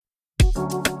She's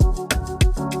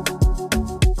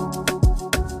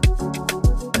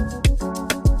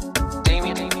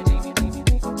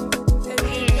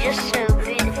just so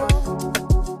beautiful.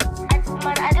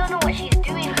 I don't know what she's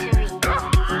doing to me.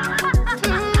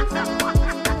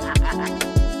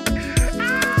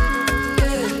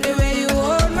 The way you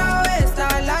hold my waist,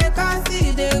 I like I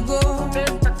see they go.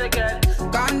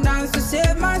 Gone dance to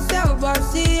save myself, but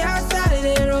see outside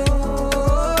the road.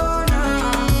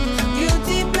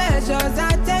 Guilty pleasures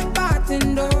I take part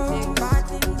in those.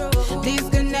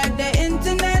 Disconnect the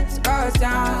internet, cause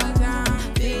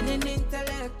I'm feeling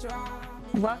intellectual.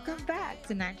 Welcome back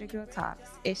to Niger Girl Talks.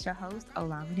 It's your host,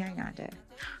 Olami Nyanda.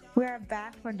 We are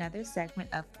back for another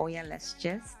segment of Oya Let's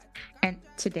Gist. And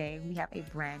today we have a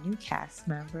brand new cast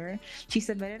member. She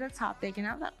submitted a topic and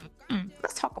I was like,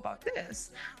 let's talk about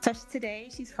this. So today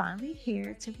she's finally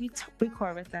here to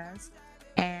record with us.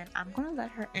 And I'm going to let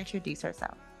her introduce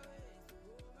herself.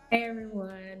 Hey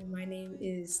everyone, my name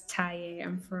is Taye.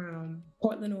 I'm from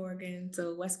Portland, Oregon,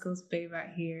 so West Coast babe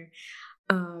out here.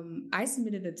 I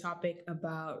submitted a topic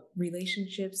about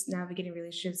relationships, navigating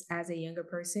relationships as a younger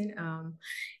person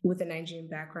with a Nigerian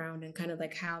background, and kind of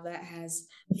like how that has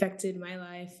affected my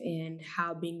life and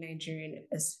how being Nigerian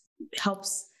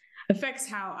affects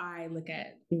how I look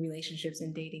at relationships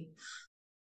and dating.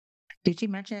 Did you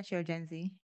mention that you're Gen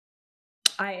Z?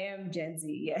 I am Gen Z,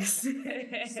 yes.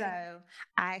 So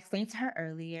I explained to her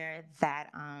earlier that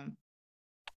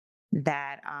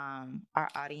our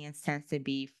audience tends to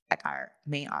be like our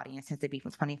main audience tends to be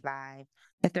from 25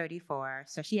 to 34.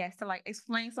 So she has to like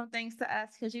explain some things to us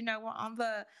because we're on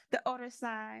the older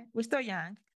side. We're still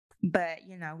young, but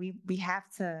we have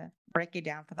to break it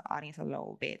down for the audience a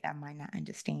little bit that might not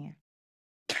understand.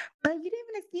 But you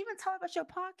didn't even talk about your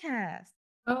podcast.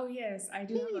 Oh, yes, I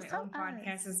do Please have my own tell us.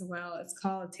 podcast as well. It's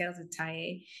called Tales of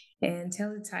Taye. And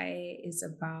Tales of Taye is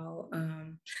about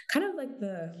kind of like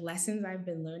the lessons I've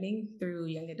been learning through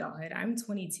young adulthood. I'm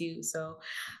 22, so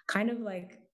kind of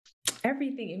like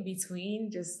everything in between,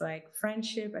 just like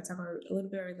friendship. I talk about a little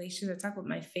bit of relationships. I talk about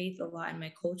my faith a lot and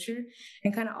my culture,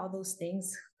 and kind of all those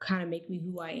things kind of make me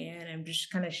who I am. I'm just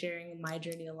kind of sharing my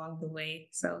journey along the way.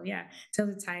 So yeah, Tales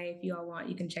of Taye, if you all want,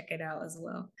 you can check it out as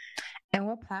well. And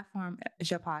what platform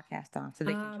is your podcast on so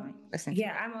they can join? Listen.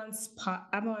 Yeah, I'm on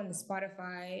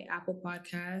Spotify, Apple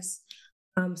Podcasts,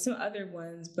 some other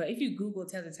ones. But if you Google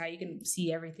Tales of Taye, you can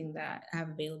see everything that I have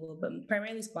available. But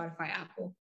primarily Spotify,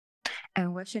 Apple.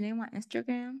 And what's your name on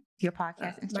Instagram? Your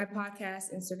podcast Instagram? My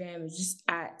podcast Instagram is just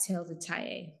at Tales of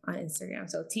Taye on Instagram.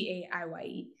 So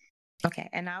TAIYE. Okay,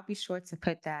 and I'll be sure to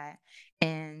put that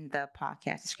in the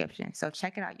podcast description. So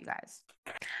check it out, you guys.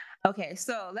 Okay,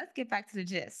 so let's get back to the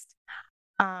gist.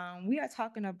 We are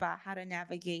talking about how to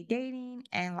navigate dating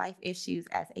and life issues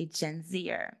as a Gen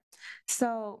Zer.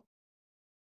 So,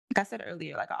 like I said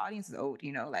earlier, like our audience is old,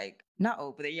 like not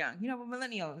old, but they're young, we're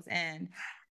millennials. And,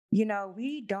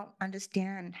 we don't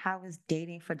understand how is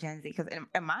dating for Gen Z. Because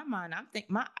in my mind, I'm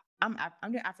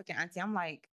the African auntie. I'm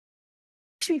like,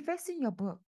 you should be facing your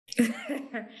book. You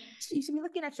should be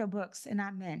looking at your books and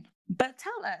not men. But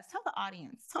tell the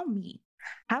audience, tell me,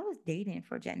 how is dating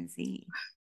for Gen Z?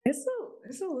 It's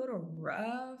a little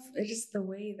rough. It's just the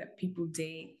way that people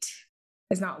date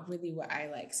is not really what I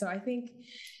like. So I think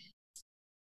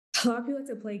a lot of people like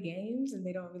to play games and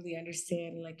they don't really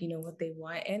understand what they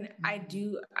want. And I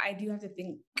do have to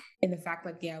think in the fact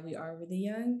we are really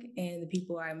young, and the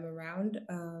people I'm around,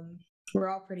 we're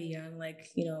all pretty young,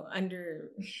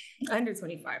 under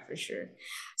 25 for sure.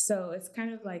 So it's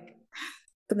kind of like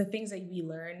the things that we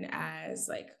learn as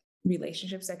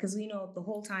relationships, because the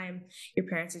whole time your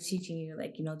parents are teaching you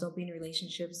don't be in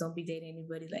relationships, don't be dating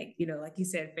anybody, like you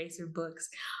said, face your books.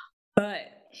 But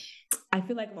I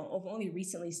feel like I've only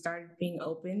recently started being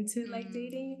open to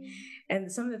dating, and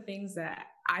some of the things that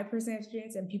I personally have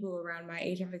experienced and people around my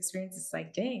age have experienced, it's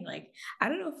like, dang, I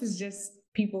don't know if it's just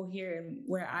people here and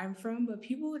where I'm from, but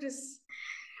people just,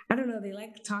 I don't know, they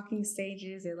like talking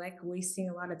stages, they like wasting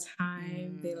a lot of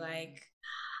time, they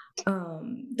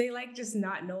like just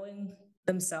not knowing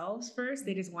themselves first.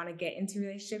 They just want to get into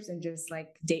relationships and just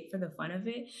date for the fun of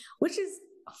it, which is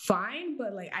fine.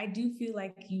 But I do feel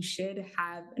like you should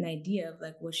have an idea of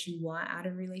what you want out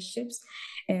of relationships,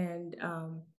 and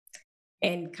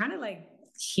kind of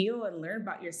heal and learn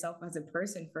about yourself as a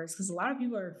person first, because a lot of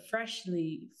people are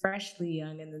freshly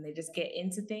young, and then they just get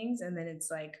into things, and then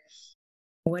it's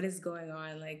what is going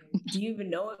on? Do you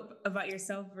even know about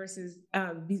yourself versus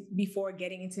before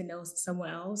getting to know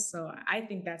someone else? So I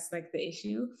think that's the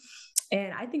issue.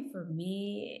 And I think for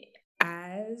me,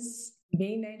 as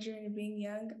being Nigerian and being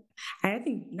young, and I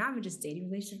think not even just dating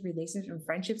relationships and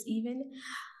friendships even,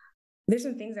 there's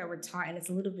some things that we're taught, and it's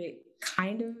a little bit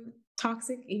kind of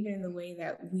toxic, even in the way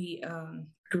that we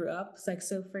grew up. It's like,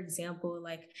 so for example,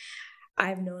 like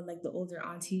I've known like the older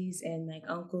aunties and like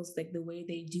uncles, like the way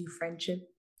they do friendship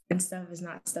and stuff is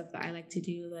not stuff that I like to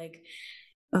do. Like,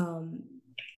 um,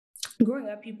 growing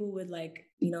up, people would like,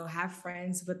 have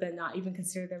friends, but then not even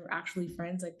consider them actually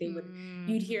friends. Like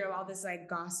you'd hear all this like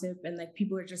gossip, and like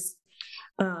people just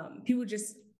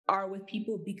are with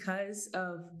people because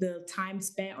of the time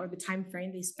spent or the time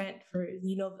frame they spent for,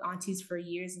 aunties for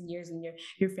years and years, and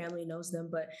your family knows them,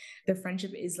 but the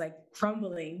friendship is like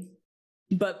crumbling,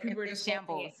 but people are It's just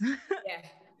holding it. shambles. Yeah,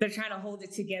 they're trying to hold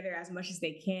it together as much as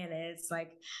they can, and it's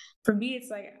like, for me, it's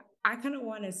like I kind of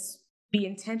want to be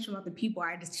intentional about the people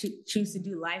I just choose to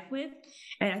do life with,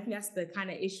 and I think that's the kind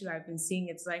of issue I've been seeing.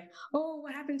 It's like, oh,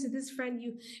 what happened to this friend?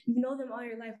 You know them all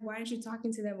your life. Why aren't you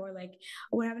talking to them? Or like,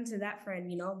 what happened to that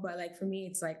friend? But like for me,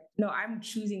 it's like, no, I'm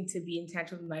choosing to be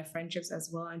intentional with my friendships as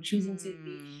well. I'm choosing to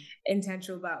be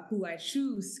intentional about who I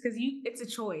choose, because it's a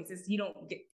choice. You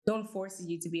don't force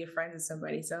you to be a friend with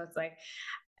somebody. So it's like,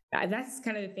 that's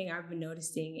kind of the thing I've been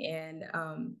noticing,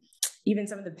 and even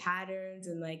some of the patterns,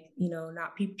 and like,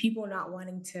 not people not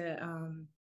wanting to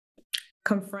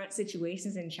confront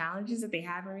situations and challenges that they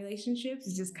have in relationships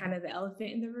is just kind of the elephant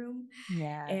in the room.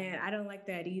 Yeah. And I don't like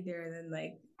that either. And then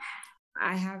like,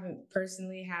 I haven't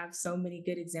personally have so many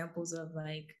good examples of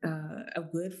like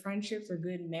of good friendships or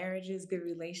good marriages, good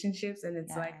relationships, and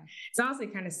it's like, it's honestly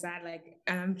kind of sad. Like,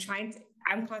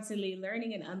 I'm constantly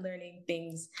learning and unlearning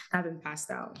things that have been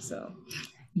passed out. So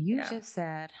You just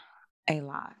said a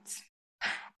lot.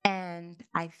 And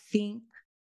I think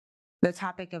the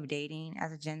topic of dating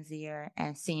as a Gen Zer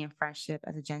and seeing friendship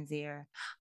as a Gen Zer,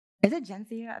 is it Gen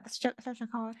Zer? That's what you're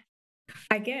called?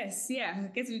 I guess, yeah.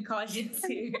 I guess we call it Gen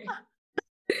Z.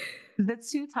 The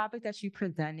two topics that you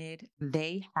presented,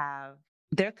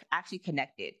 they're actually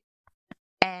connected.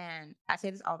 And I say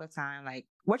this all the time, like,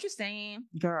 what you're saying,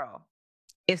 girl,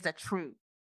 is the truth.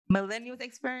 Millennials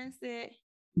experienced it,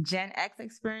 Gen X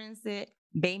experienced it,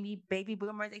 baby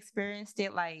boomers experienced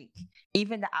it, like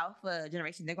even the alpha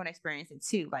generation, they're gonna experience it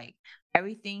too. Like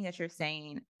everything that you're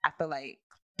saying, I feel like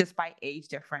despite age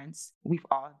difference, we've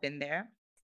all been there.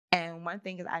 And one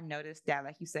thing is I noticed that,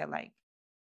 like you said, like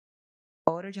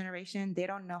older generation, they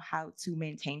don't know how to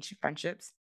maintain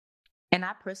friendships. And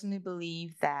I personally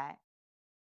believe that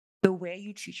the way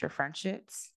you treat your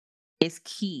friendships is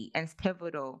key and it's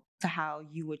pivotal to how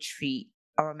you would treat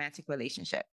a romantic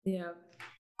relationship. Yeah.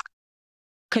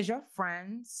 Because your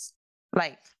friends,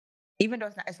 like, even though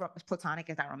it's not as platonic,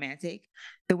 it's not romantic,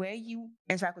 the way you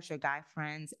interact with your guy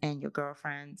friends and your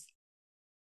girlfriends,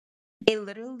 it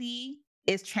literally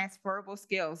is transferable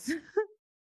skills,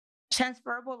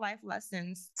 transferable life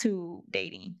lessons to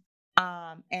dating.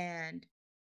 And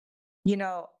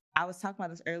I was talking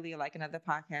about this earlier, like another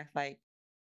podcast, like,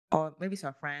 or maybe it's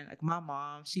a friend, like my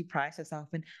mom, she prides herself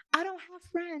in, I don't have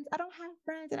friends, I don't have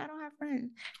friends, and I don't have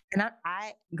friends. And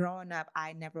I growing up,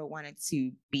 I never wanted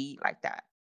to be like that.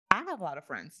 I have a lot of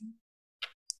friends.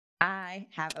 I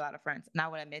have a lot of friends, and I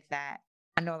would admit that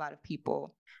I know a lot of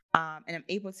people. And I'm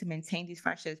able to maintain these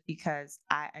friendships because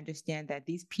I understand that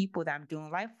these people that I'm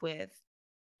doing life with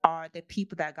are the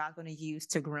people that God's going to use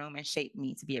to groom and shape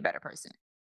me to be a better person.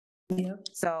 Yep.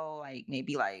 So, like,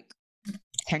 maybe like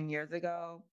 10 years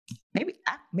ago, maybe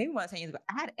more than 10 years ago,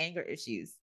 I had anger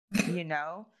issues,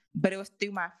 but it was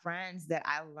through my friends that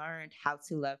I learned how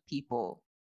to love people.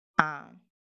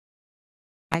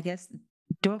 I guess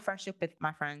doing friendship with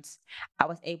my friends, I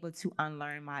was able to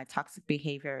unlearn my toxic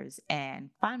behaviors and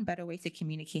find better ways to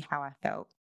communicate how I felt,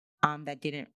 that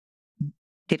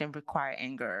didn't require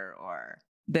anger or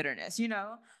bitterness,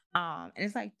 and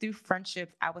it's like through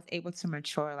friendships, I was able to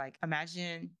mature. Like,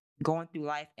 imagine going through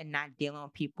life and not dealing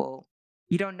with people.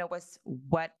 You don't know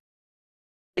what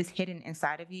is hidden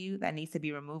inside of you that needs to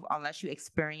be removed unless you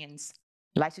experience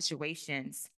life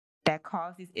situations that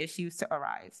cause these issues to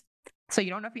arise. So you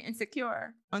don't know if you're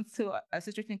insecure until a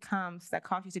situation comes that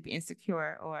causes you to be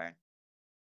insecure, or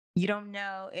you don't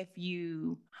know if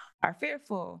you are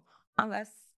fearful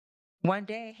unless one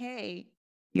day, hey,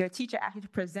 your teacher asked you to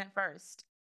present first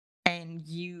and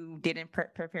you didn't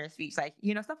prepare a speech, like,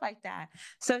 stuff like that.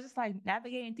 So it's just like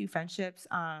navigating through friendships,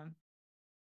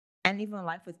 and even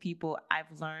life with people,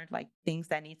 I've learned like things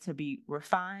that need to be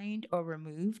refined or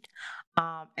removed.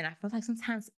 And I feel like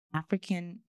sometimes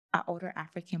older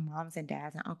African moms and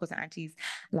dads and uncles and aunties,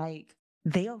 like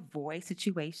they avoid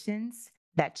situations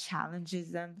that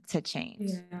challenges them to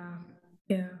change.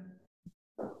 Yeah.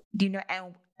 Yeah.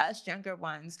 And us younger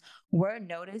ones, we're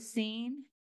noticing,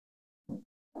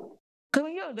 because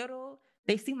when you're little,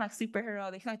 they seem like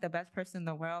superhero. They seem like the best person in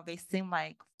the world. They seem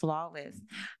like flawless.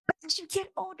 But as you get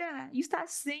older, you start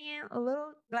seeing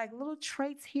little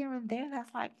traits here and there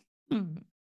that's like, hmm,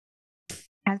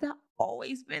 has that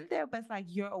always been there? But it's like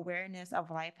your awareness of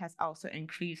life has also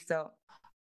increased. So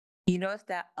you notice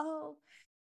that, oh,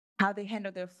 how they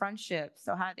handle their friendships,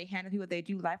 so how they handle people they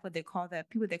do life, what they call their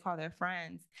people they call their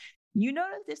friends. You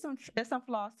notice there's some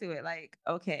flaws to it. Like,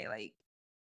 okay, like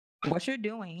what you're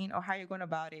doing or how you're going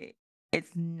about it,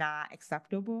 it's not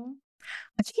acceptable.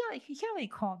 But you can't really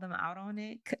call them out on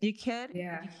it. You could, but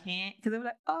Yeah. you can't because they're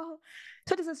like, oh,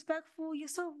 so disrespectful, you're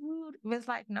so rude. But it's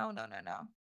like, no, no, no, no.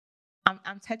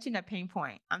 I'm touching a pain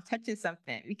point. I'm touching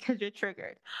something because you're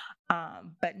triggered.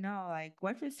 But no, like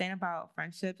what you're saying about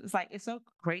friendships, it's like it's so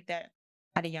great that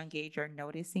at a young age you're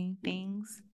noticing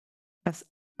things. 'Cause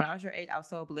when I was your age, I was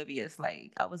so oblivious.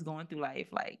 Like I was going through life,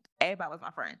 like everybody was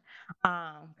my friend.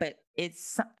 But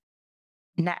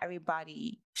not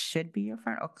everybody should be your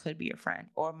friend or could be your friend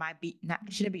or might be not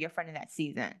shouldn't be your friend in that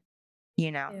season,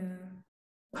 you know. Yeah.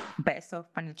 But it's so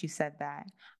funny that you said that.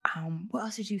 What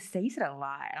else did you say? You said a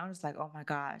lot. And I'm just like, oh my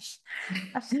gosh.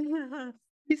 You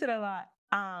said a lot.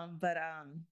 But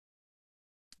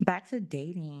back to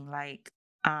dating, like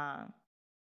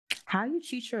how you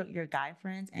treat your guy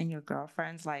friends and your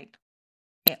girlfriends, like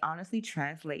it honestly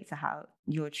translates to how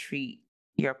you'll treat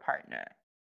your partner.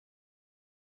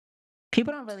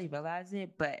 People don't really realize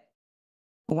it, but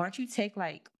once you take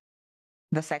like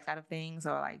the sex out of things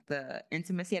or like the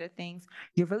intimacy out of things,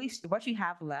 you're really what you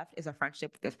have left is a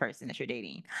friendship with this person that you're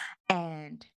dating,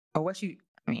 and or what you.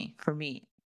 I mean, for me,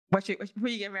 before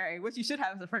you get married, what you should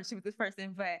have is a friendship with this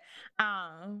person. But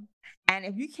and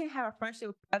if you can't have a friendship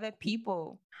with other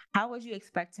people, how would you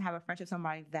expect to have a friendship with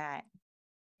somebody that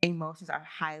emotions are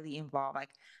highly involved, like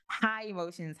high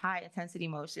emotions, high intensity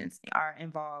emotions are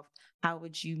involved? How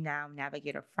would you now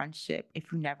navigate a friendship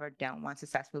if you never done one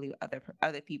successfully with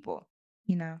other people?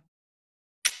 You know?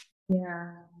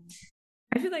 Yeah.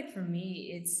 I feel like for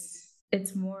me,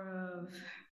 it's more of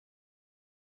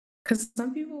because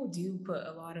some people do put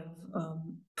a lot of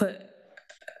put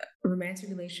romantic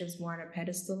relationships more on a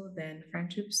pedestal than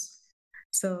friendships.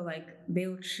 So like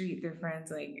they'll treat their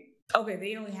friends like okay,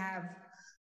 they only have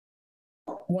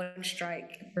one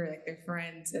strike for like their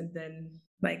friends, and then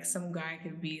like some guy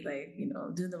could be like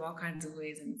do them all kinds of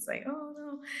ways, and it's like oh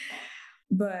no.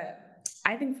 But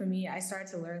I think for me, I started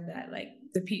to learn that like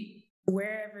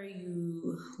wherever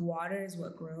you water is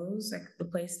what grows. Like the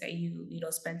place that you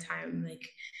spend time like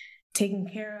taken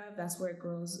care of, that's where it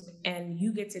grows, and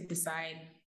you get to decide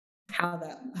how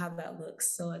that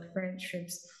looks. So like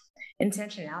friendships,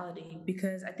 intentionality,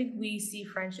 because I think we see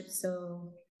friendships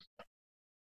so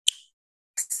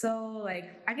like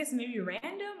I guess maybe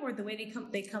random, or the way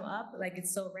they come up, like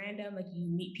it's so random, like you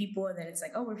meet people and then it's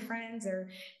like oh we're friends. Or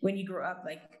when you grow up,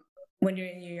 like when you're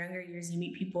in your younger years, you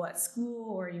meet people at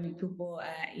school or you meet people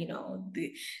at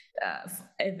the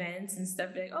events and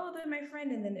stuff, like oh they're my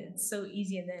friend, and then it's so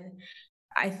easy. And then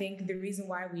I think the reason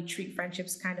why we treat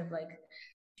friendships kind of like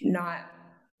not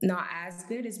not as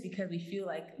good is because we feel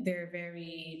like they're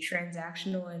very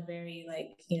transactional and very like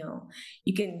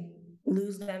you can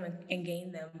lose them and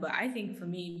gain them. But I think for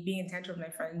me, being intentional with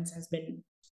my friends has been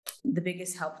the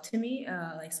biggest help to me,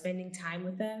 like spending time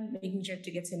with them, making sure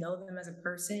to get to know them as a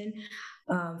person,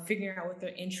 figuring out what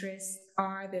their interests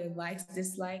are, their likes,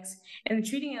 dislikes, and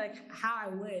treating it like how I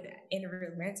would in a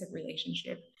romantic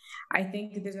relationship. I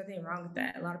think that there's nothing wrong with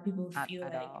that. A lot of people Not feel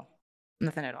at like all.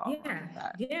 Nothing at all wrong yeah, with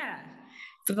that. yeah.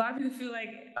 So a lot of people feel like,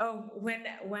 oh, when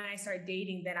I start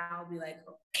dating, then I'll be like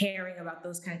caring about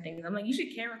those kind of things. I'm like, you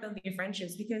should care about your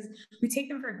friendships because we take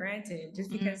them for granted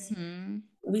just because Hmm.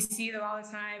 we see them all the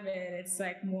time, and it's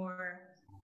like more.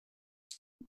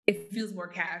 It feels more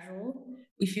casual.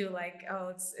 We feel like, oh,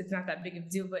 it's not that big of a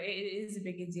deal, but it is a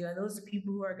big deal. And those are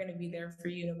people who are going to be there for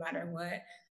you no matter what.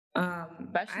 I don't know.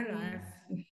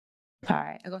 Especially,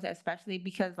 sorry, I go say especially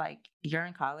because like you're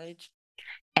in college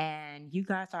and you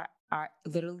guys are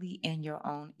literally in your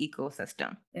own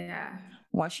ecosystem. Yeah,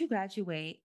 Once you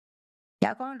graduate,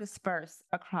 y'all gonna disperse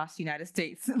across the United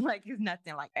States like it's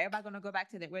nothing. Like everybody gonna go back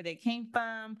to where they came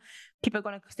from. People are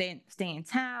gonna stay in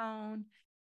town.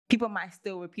 People might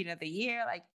still repeat another year.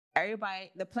 Like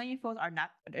everybody, the playing fields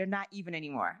they're not even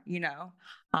anymore.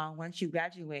 Once you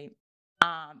graduate,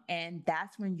 and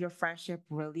that's when your friendship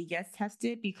really gets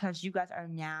tested because you guys are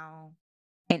now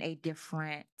in a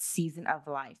different season of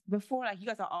life. Before, like you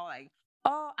guys are all like,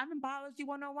 "Oh, I'm in biology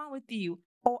 101 with you,"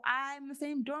 "Oh, I'm in the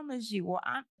same dorm as you," or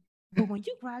 "I'm." But when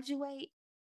you graduate,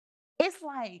 it's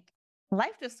like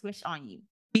life just switched on you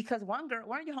because one of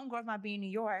your homegirls might be in New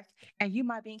York and you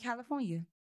might be in California.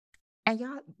 and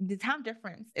y'all, the time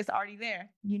difference is already there,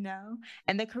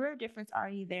 and the career difference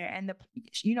already there. And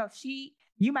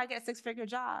you might get a 6-figure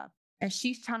job, and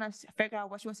she's trying to figure out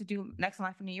what she wants to do next in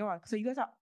life in New York. So you guys are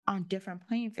on different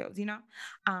playing fields.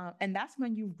 And that's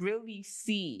when you really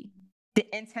see the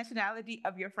intentionality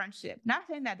of your friendship. Not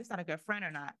saying that this is not a good friend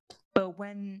or not, but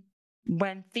when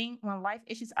life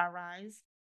issues arise,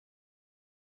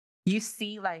 you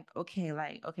see, okay,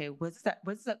 was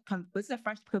this a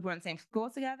friendship because we're in the same school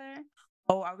together,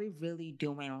 or are we really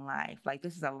doing life? Like,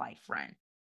 this is a life friend,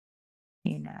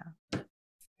 you know?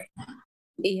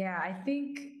 Yeah, I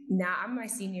think now I'm my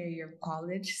senior year of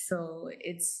college, so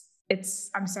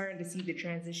I'm starting to see the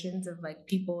transitions of like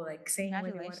people like saying what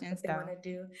Congratulations, they want though. to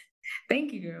do.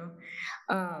 Thank you, girl.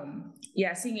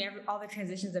 Yeah, seeing all the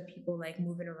transitions of people like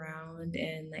moving around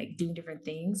and like doing different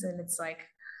things, and it's like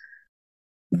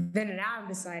then now I'm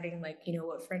deciding like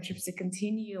what friendships to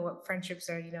continue, what friendships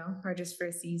are just for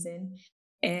a season,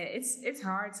 and it's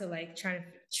hard to like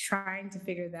trying to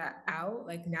figure that out.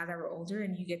 Like now that we're older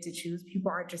and you get to choose, people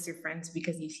aren't just your friends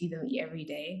because you see them every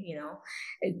day.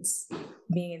 It's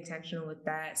being intentional with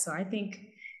that. So I think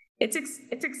it's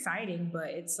exciting,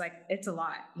 but it's like it's a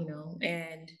lot,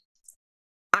 and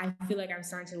I feel like I'm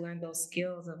starting to learn those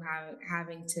skills of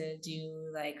having to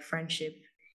do like friendship,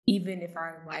 even if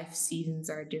our life seasons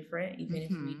are different, even if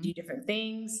we do different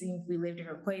things, even if we live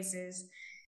different places.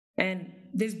 And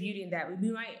there's beauty in that.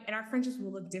 And our friendships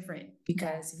will look different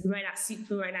because we might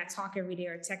not talk every day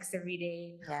or text every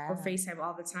day or FaceTime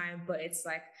all the time. But it's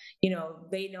like,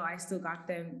 they know I still got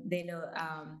them. They know,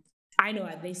 I know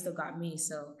they still got me.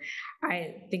 So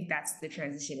I think that's the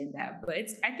transition in that. But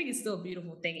I think it's still a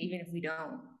beautiful thing, even if we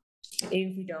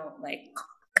don't like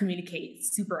communicate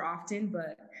super often,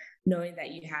 but knowing that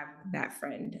you have that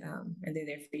friend, and they're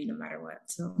there for you no matter what.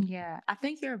 So yeah, I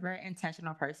think you're a very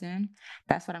intentional person.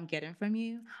 That's what I'm getting from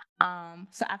you.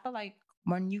 So I feel like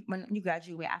when you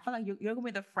graduate, I feel like you're gonna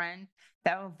be the friend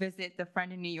that will visit the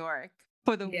friend in New York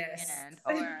for the yes. weekend,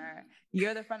 or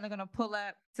you're the friend that's gonna pull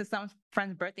up to some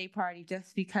friend's birthday party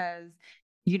just because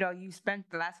you spent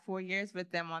the last 4 years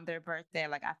with them on their birthday.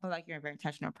 Like, I feel like you're a very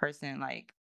intentional person.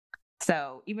 Like,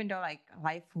 so even though like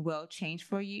life will change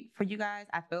for you guys,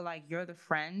 I feel like you're the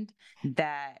friend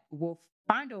that will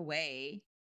find a way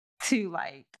to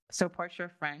like support your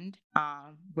friend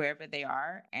wherever they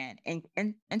are, and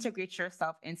integrate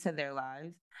yourself into their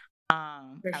lives. For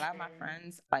A lot of my sure.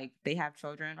 friends, like, they have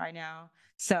children right now,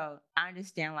 so I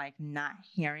understand like not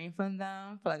hearing from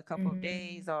them for like a couple of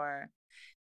days, Mm-hmm. or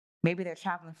maybe they're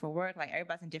traveling for work. Like,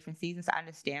 everybody's in different seasons, so I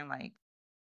understand, like,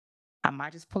 I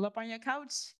might just pull up on your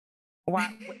couch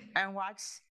and watch,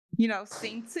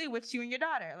 Sing 2 with you and your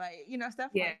daughter, like,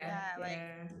 stuff Yeah, like that. Like,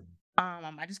 yeah,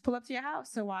 I might just pull up to your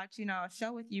house to watch, a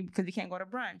show with you because you can't go to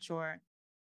brunch, or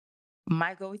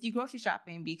might go with you grocery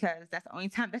shopping because that's the only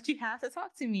time that you have to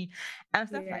talk to me, and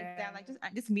stuff like that. yeah,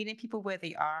 Like, just meeting people where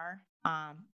they are.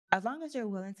 As long as you're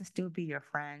willing to still be your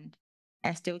friend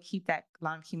and still keep that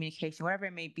line of communication, whatever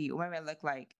it may be, whatever it look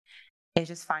like, it's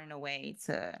just finding a way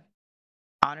to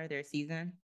honor their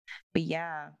season. But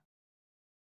yeah.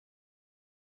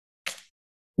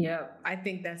 yeah. I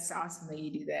think that's awesome that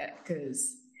you do that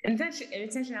because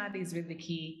intentionality is really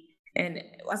key. And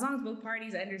as long as both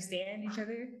parties understand each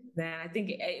other, then I think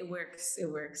it works.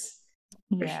 It works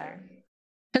for Yeah. sure.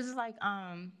 Because it's like,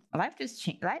 life just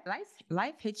change.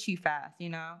 Life hits you fast,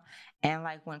 and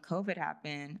like when COVID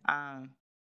happened, I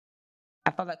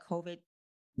felt like COVID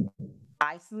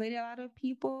isolated a lot of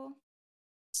people.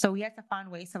 So we had to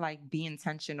find ways to like be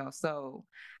intentional. So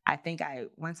I think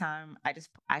one time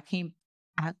I came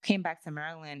back to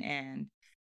Maryland and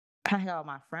kind of hang out with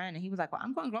my friend, and he was like, "Well,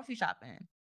 I'm going grocery shopping."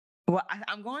 Well,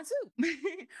 I'm going too.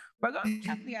 We're going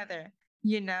shopping together.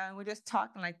 And we're just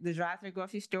talking like the drive-through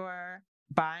grocery store,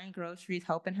 buying groceries,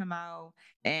 helping him out,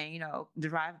 and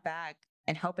drive back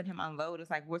and helping him unload. It's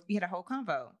like we had a whole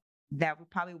convo that we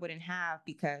probably wouldn't have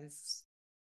because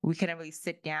we couldn't really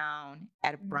sit down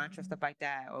at a brunch or stuff Mhm. like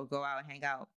that, or go out and hang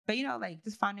out. But like,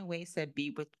 just finding ways to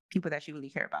be with people that you really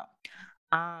care about.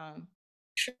 Um,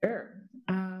 Sure.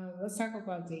 Let's talk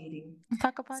about dating. let's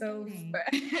talk about So dating.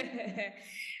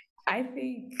 I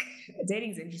think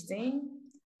dating is interesting.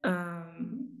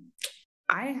 Um,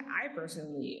 I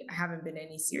personally haven't been in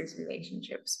any serious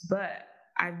relationships, but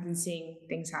I've been seeing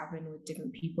things happen with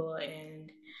different people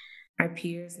and my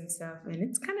peers and stuff, and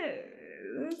it's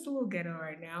a little ghetto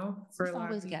right now for It's a lot of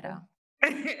always people.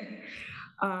 ghetto.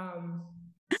 um,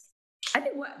 I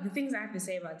think what the things I have to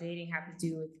say about dating have to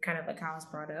do with kind of like how I was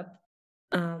brought up.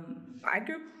 I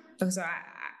grew up, so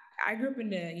I grew up in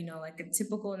like a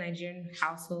typical Nigerian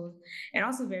household, and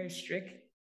also very strict,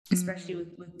 especially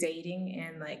Mm, with dating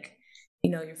and like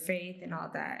your faith and all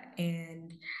that.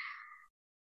 And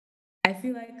I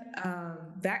feel like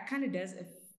that kind of does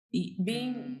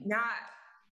being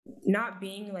not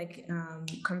being like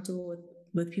comfortable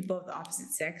with people of the opposite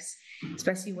sex,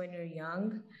 especially when you're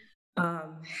young,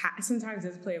 sometimes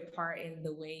does play a part in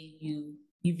the way you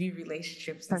view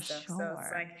relationships and For stuff. So it's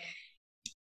sure. like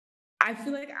I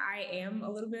feel like I am a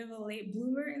little bit of a late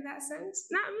bloomer in that sense.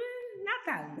 Not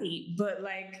that late, but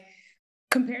like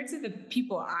compared to the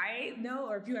people I know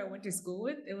or people I went to school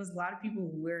with, it was a lot of people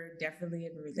who were definitely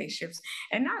in relationships.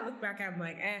 And now I look back, I'm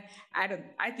like, I don't.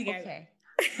 I think Okay.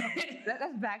 So I.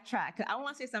 let's backtrack. 'Cause I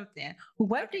want to say something.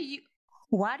 What do Okay. you?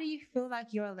 Why do you feel like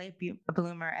you're a late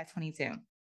bloomer at 22?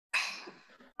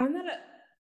 I'm not a.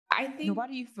 I No, think. why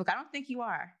do you feel? I don't think you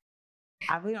are.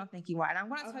 I really don't think you are. And I'm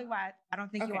going to tell you why I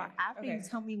don't think you Okay. are after you Okay.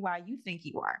 tell me why you think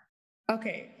you are.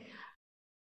 Okay.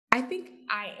 I think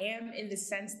I am in the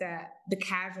sense that the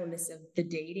casualness of the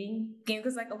dating game,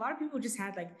 because like a lot of people just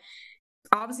had like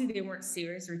obviously they weren't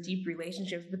serious or deep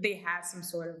relationships, but they had some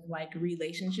sort of like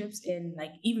relationships in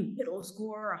like even middle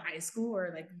school or high school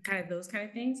or like kind of those kind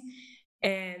of things.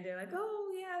 And they're like, oh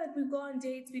yeah, like we go on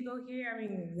dates, we go here. I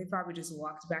mean, they probably just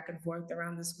walked back and forth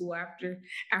around the school after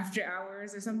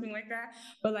hours or something like that.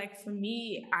 But like for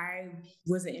me, I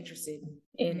wasn't interested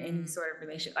in any Mm. sort of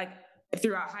relationship. Like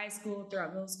throughout high school,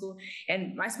 throughout middle school,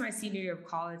 and my senior year of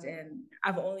college, and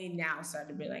I've only now started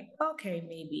to be like, okay,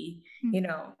 maybe, you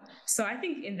know. So I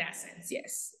think in that sense,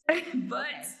 yes. But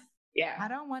Okay. yeah, I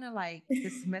don't want to like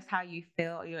dismiss how you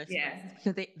feel or your yeah, experiences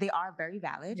because they are very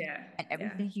valid, yeah, and yeah.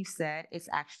 everything you said is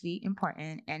actually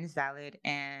important and is valid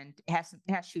and it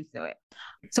has truth to it.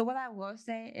 So what I will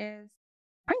say is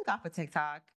praise God for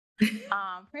TikTok.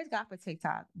 Praise God for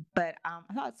TikTok. But I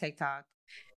thought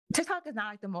TikTok is not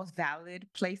like the most valid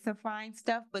place to find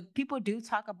stuff, but people do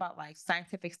talk about like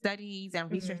scientific studies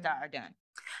and research Mhm. that are done.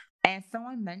 And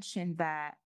someone mentioned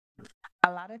that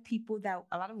a lot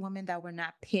of women that were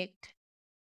not picked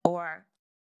or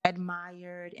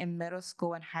admired in middle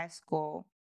school and high school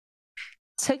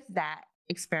took that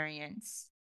experience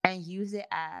and use it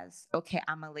as okay,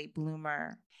 I'm a late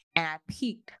bloomer and I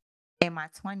peaked in my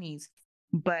 20s.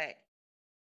 But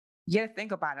you gotta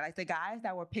think about it. Like the guys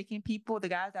that were picking people, the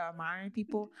guys that were admiring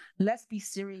people, let's be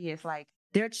serious. Like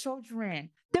their children,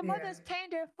 their Yeah. mother's paying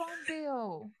their phone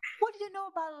bill. What do they know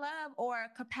about love or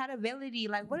compatibility?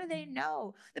 Like, what do they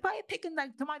know? They're probably picking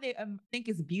like somebody they think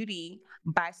is beauty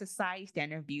by society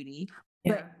standard of beauty.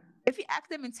 Yeah. But if you ask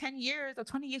them in 10 years or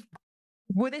 20 years,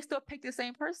 will they still pick the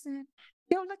same person?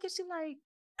 They'll look at you like,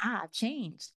 I've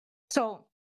changed. So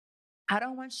I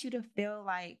don't want you to feel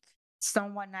like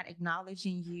someone not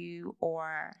acknowledging you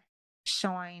or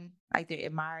showing like they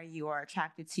admire you or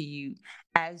attracted to you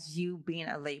as you being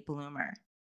a late bloomer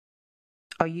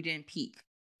or you didn't peak.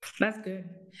 That's good.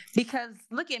 Because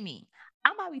look at me,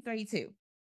 I'm about to be 32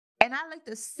 and I look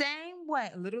the same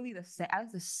way, literally the same. I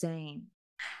look the same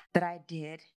that I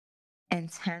did in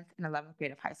 10th and 11th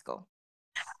grade of high school.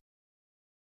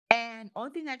 And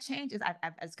only thing that changed is I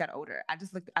just got older. I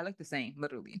look the same,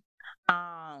 literally.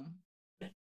 Um,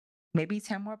 maybe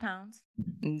 10 more pounds.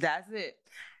 That's it.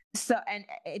 So, and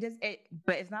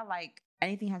but it's not like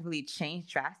anything has really changed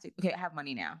drastically. Okay, I have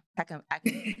money now. I can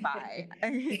buy, buy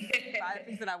the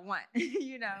things that I want,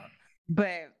 you know.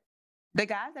 But the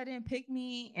guys that didn't pick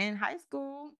me in high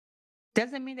school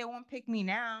doesn't mean they won't pick me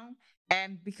now.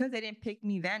 And because they didn't pick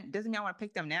me then, doesn't mean I want to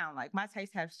pick them now. Like my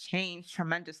taste has changed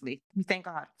tremendously. We thank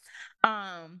God.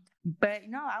 But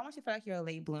no, I want you to feel like you're a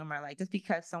late bloomer. Like just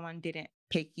because someone didn't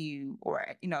pick you or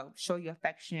show you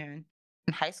affection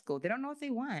in high school, they don't know what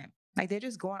they want. Like they're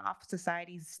just going off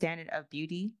society's standard of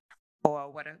beauty or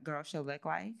what a girl should look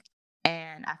like.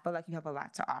 And I feel like you have a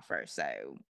lot to offer.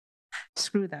 So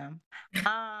screw them.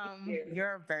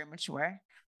 You're very mature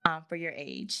for your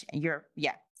age. And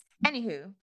yeah.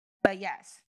 Anywho, but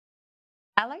yes,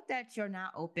 I like that you're now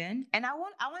open. And I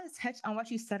want to touch on what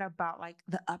you said about like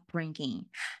the upbringing.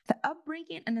 The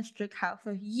upbringing in a strict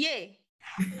household. Yeah.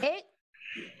 It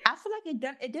I feel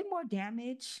like it did more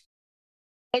damage.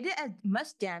 It did as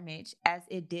much damage as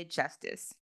it did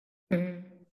justice. Mhm.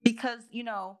 Because,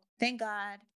 thank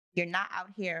God you're not out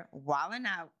here wilding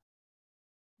out,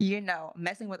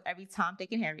 messing with every Tom, Dick,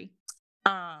 and Harry.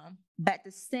 But at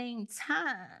the same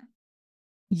time,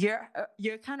 you're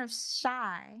kind of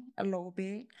shy a little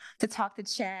bit to talk to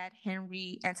Chad,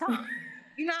 Henry, and Tom.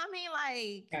 You know what I mean?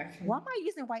 Like, Gotcha. why am I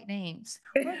using white names?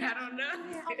 I don't know.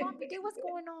 How long we did? What's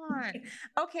going on?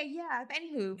 Okay, yeah. But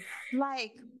anywho,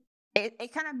 like,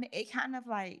 it kind of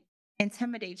like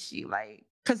intimidates you, like,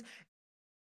 because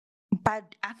I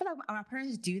feel like when my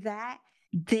parents do that,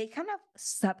 they kind of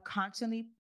subconsciously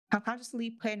Unconsciously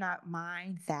put in our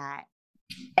mind that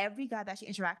every guy that you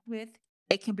interact with,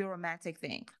 it can be a romantic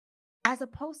thing. As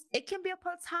opposed, it can be a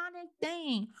platonic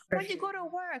thing. For When you go to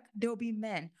work, there'll be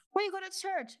men. When you go to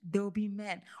church, there'll be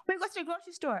men. When you go to the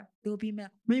grocery store, there'll be men.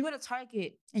 When you go to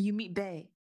Target and you meet Bay,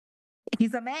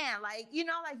 he's a man. Like,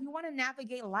 like you want to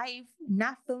navigate life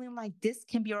not feeling like this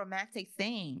can be a romantic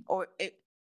thing. Or it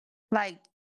like,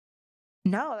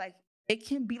 no, like it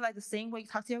can be like the same way you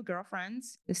talk to your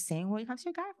girlfriends, the same way you talk to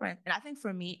your guy friends. And I think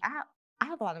for me, I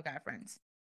have a lot of guy friends.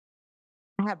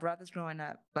 I had brothers growing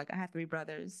up. Like I had three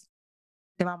brothers.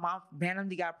 Then my mom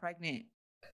randomly got pregnant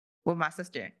with my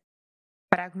sister.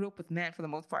 But I grew up with men for the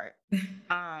most part.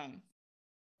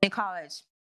 In college,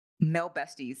 male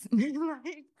besties.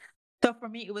 Like, so for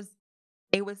me,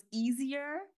 it was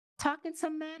easier talking to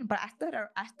men, but I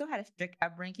still had a strict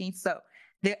upbringing. So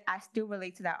I still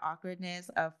relate to that awkwardness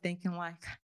of thinking like,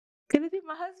 could it be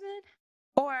my husband?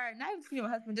 Or not even be my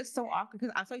husband, just so awkward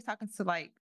because I'm so used to talking to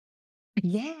like,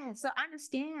 yeah, so I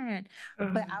understand.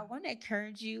 But I want to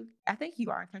encourage you. I think you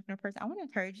are an intentional person. I want to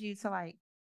encourage you to like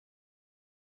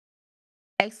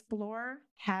explore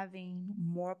having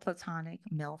more platonic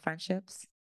male friendships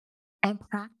and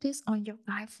practice on your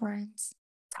guy friends,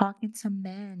 talking to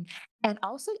men, and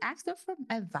also ask them for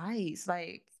advice.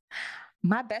 Like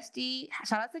my bestie,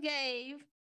 shout out to Gabe.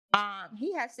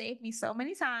 He has saved me so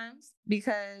many times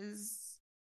because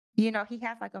he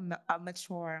has like a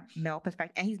mature male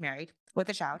perspective, and he's married with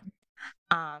a child.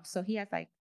 So he has like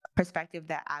perspective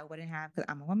that I wouldn't have because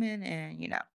I'm a woman,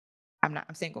 and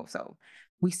I'm single. So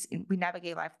we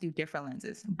navigate life through different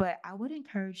lenses. But I would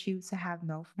encourage you to have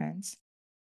male friends,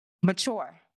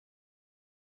 mature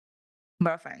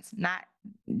male friends,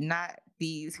 not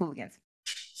these hooligans,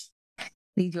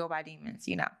 these Joe by demons.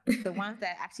 The ones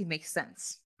that actually make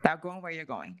sense, that are going where you're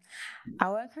going. I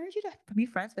would encourage you to be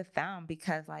friends with them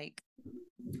because like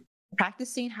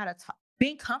practicing how to talk,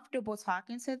 being comfortable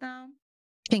talking to them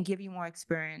can give you more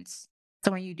experience.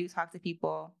 So when you do talk to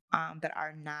people that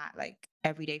are not like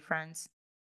everyday friends,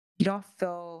 you don't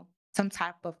feel some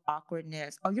type of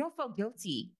awkwardness or you don't feel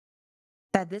guilty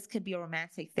that this could be a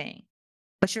romantic thing.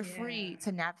 But you're free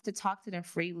to talk to them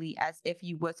freely as if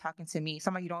you were talking to me,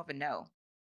 someone you don't even know.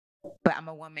 But I'm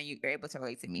a woman, you're able to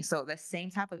relate to me. So the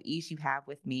same type of ease you have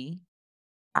with me,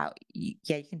 you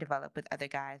can develop with other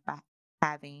guys by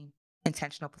having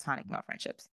intentional platonic male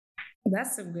friendships.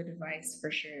 That's some good advice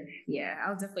for sure. Yeah,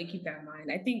 I'll definitely keep that in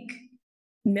mind. I think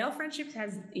male friendships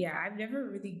I've never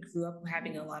really grew up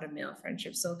having a lot of male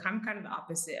friendships. So I'm kind of the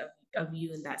opposite of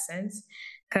you in that sense.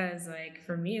 Cause like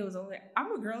for me, it was only,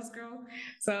 I'm a girl's girl.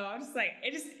 So I'm just like,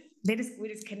 we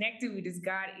just connected. We just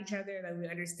got each other. Like we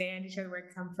understand each other where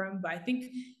it come from. But I think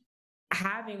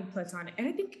having platonic, and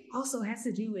I think also has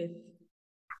to do with,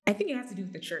 I think it has to do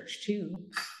with the church too,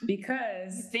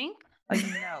 because You think? Or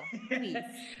please.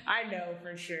 I know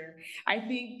for sure. I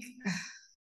think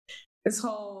this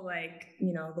whole like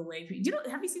the way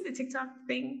have you seen the TikTok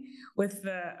thing with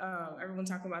the everyone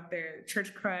talking about their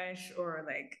church crush or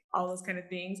like all those kind of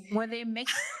things When they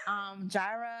mix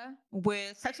Gyra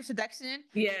with sexual seduction,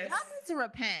 yes y'all need to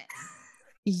repent.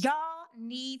 Y'all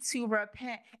need to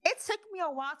repent. It took me a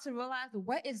while to realize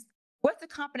what's the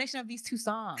combination of these two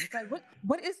songs. Like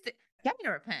what is the y'all need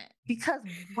to repent because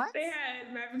what they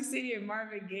had Maverick City and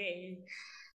Marvin Gaye,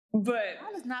 but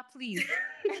I was not pleased.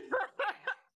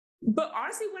 But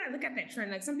honestly, when I look at that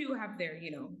trend, like some people have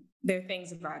their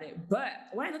things about it. But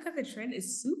when I look at the trend,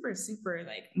 it's super, super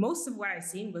like most of what I've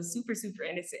seen was super, super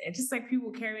innocent. And just like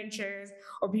people carrying chairs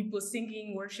or people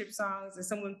singing worship songs or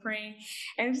someone praying.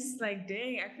 And it's just like,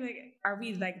 dang, I feel like, are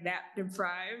we like that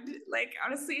deprived? Like,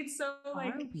 honestly, it's so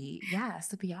like. Are we?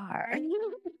 Yes, we are.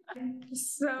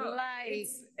 So like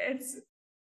it's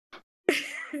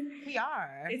we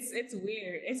are. It's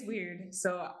weird. It's weird.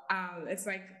 So it's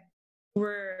like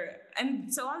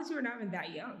so all these people are not even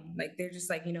that young. Like they're just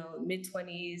like,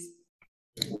 mid-20s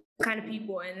kind of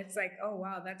people. And it's like, oh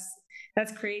wow,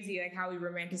 that's crazy, like how we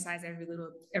romanticize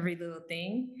every little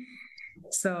thing.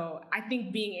 So I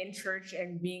think being in church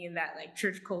and being in that like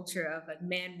church culture of like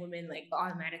man, woman, like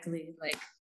automatically like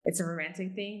it's a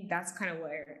romantic thing. That's kind of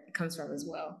where it comes from as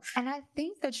well. And I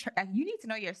think the church, you need to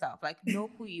know yourself, like know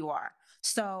who you are.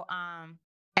 So, and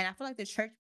I feel like the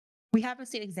church, we haven't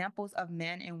seen examples of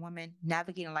men and women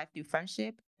navigating life through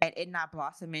friendship and it not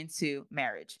blossom into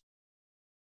marriage.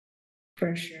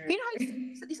 For sure. You know how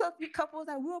you saw three couples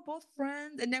that we were both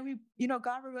friends and then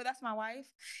God revealed that's my wife.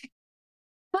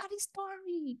 Body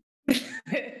story.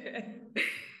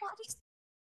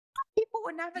 People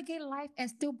would navigate life and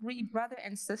still be brother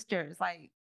and sisters,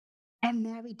 like, and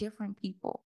marry different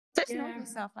people. Just know Yeah.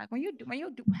 yourself. Like when you do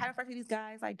have a friend with these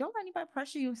guys, like don't let anybody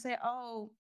pressure you and say,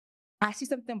 "Oh, I see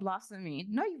something blossoming."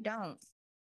 No, you don't.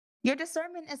 Your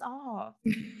discernment is off.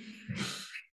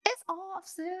 It's off,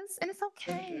 sis, and it's For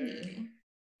sure. okay.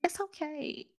 It's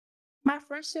okay. My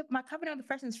friendship, my covenant with the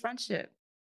person is friendship,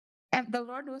 and the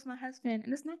Lord knows my husband,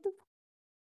 and it's not the.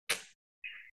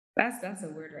 That's a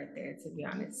word right there, to be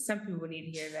honest. Some people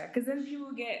need to hear that because then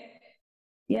people get,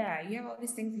 yeah, you have all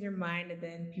these things in your mind, and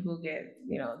then people get,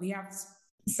 you have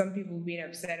some people being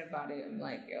upset about it. I'm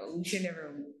like, yo, we should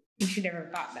never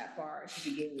have thought that far to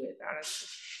begin with, honestly.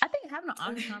 I think having an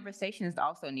honest conversation is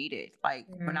also needed. Like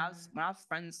Yeah. when I was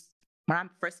friends, when I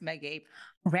first met Gabe,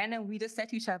 random, we just said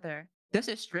to each other, "This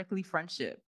is strictly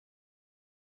friendship,"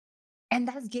 and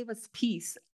that just gave us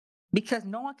peace because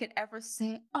no one could ever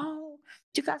say, "Oh,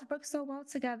 you guys work so well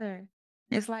together."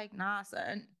 It's like, nah,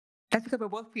 son. That's because we're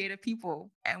both creative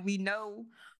people and we know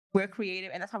we're creative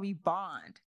and that's how we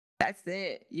bond. That's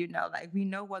it. Like we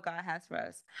know what God has for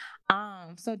us.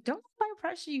 So don't let anybody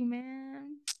pressure you,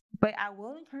 man. But I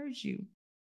will encourage you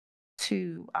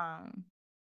to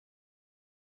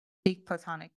seek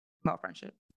platonic male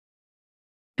friendship.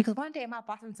 Because one day it might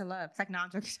blossom into love. It's like, nah,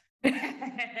 I'm joking.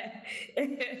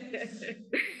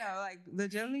 Like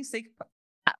legitimately seek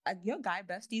your guy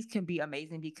besties can be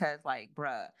amazing because like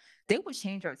bruh, they would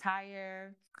change your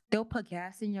tire, they'll put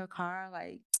gas in your car.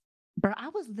 Like bruh, I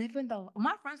was living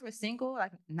my friends were single,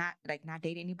 not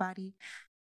dating anybody.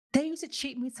 They used to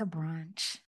treat me to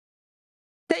brunch.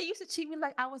 They used to treat me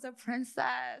like I was a princess.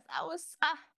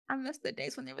 I miss the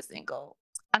days when they were single.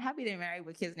 I'm happy they're married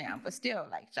with kids now, but still,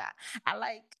 like, I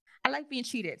like I like being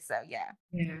treated. So yeah.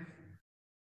 Yeah,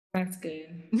 that's good.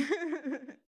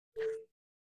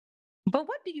 But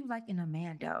what do you like in a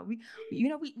man, though? We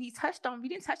touched on, we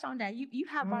didn't touch on that. You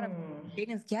have brought up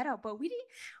dating is ghetto, but we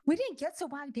didn't get to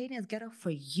why dating is ghetto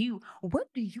for you.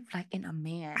 What do you like in a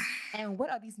man, and what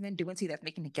are these men doing to you that's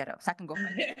making it ghetto? So I can go first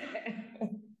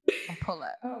and pull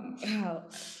up. Well,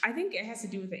 I think it has to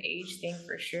do with the age thing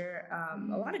for sure.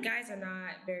 A lot of guys are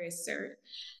not very assertive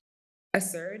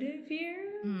here.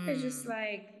 It's just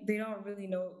like they don't really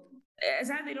know.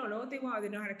 It's either they don't know what they want, or they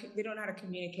don't know how to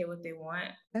communicate what they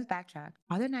want. Let's backtrack.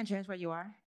 Are there Nigerians where you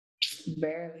are?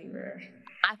 Barely, rare.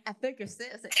 I figure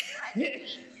sis.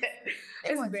 It's barely.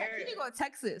 You need to go to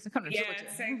Texas and come to Georgia.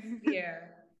 Yeah.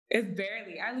 It's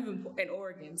barely. I live in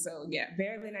Oregon, so yeah,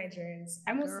 barely Nigerians.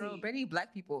 I mostly Girl, barely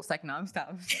black people. It's like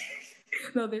nonstop.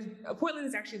 no. There's Portland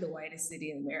is actually the whitest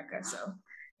city in America, so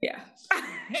yeah.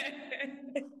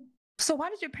 So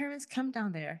why did your parents come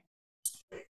down there?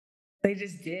 They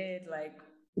just did like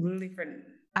literally for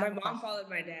my mom followed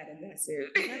my dad, and that's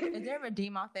it. Is there a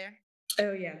Redeem out there?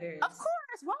 Oh yeah, there is. Of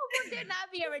course. Why would there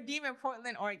not be a Redeem in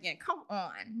Portland, Oregon? Come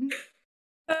on.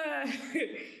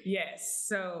 Yes.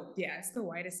 So yeah, it's the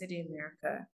whitest city in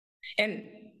America, and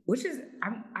which is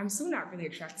I'm still not really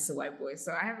attracted to white boys,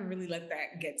 so I haven't really let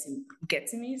that get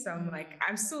to me. So I'm like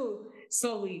I'm still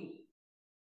slowly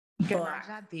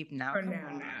black Deep now. for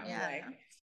now. Yeah.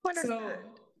 Like so.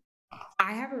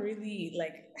 I haven't really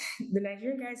like the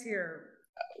Nigerian guys here are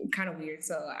kind of weird,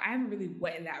 so I haven't really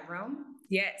went in that realm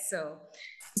yet. So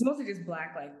it's mostly just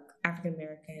black, like African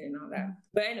American and all that.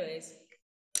 But anyways,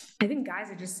 I think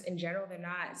guys are just in general they're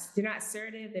not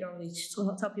assertive. They don't really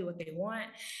tell people what they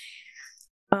want.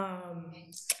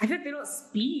 I think they don't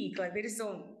speak. Like they just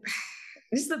don't.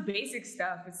 This is the basic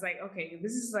stuff. It's like okay,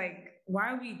 this is like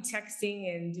why are we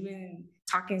texting and doing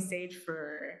talking stage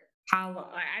for how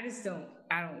long? Like, I just don't.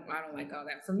 I don't like all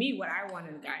that. For me, what I want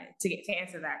in a guy to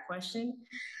answer that question,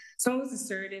 someone who's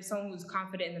assertive, someone who's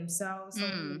confident in themselves,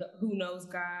 someone who knows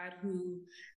God, who's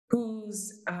who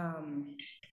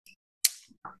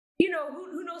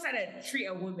knows how to treat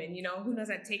a woman, who knows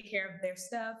how to take care of their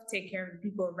stuff, take care of the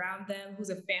people around them, who's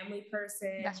a family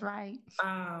person. That's right.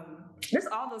 There's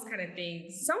all those kind of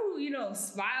things. Someone who,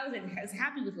 smiles and is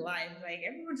happy with life. Like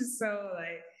everyone's just so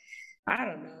like, I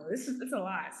don't know. It's a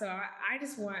lot. So I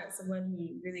just want someone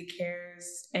who really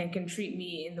cares and can treat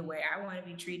me in the way I want to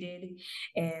be treated.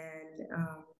 And,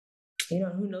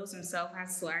 who knows himself,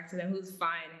 has swag to them, who's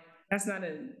fine. That's not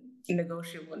a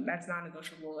negotiable. That's not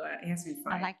negotiable. It has to be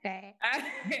fine. I like that.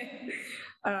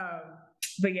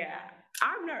 But yeah,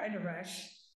 I'm not in a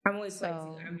rush. I'm always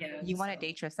so you want to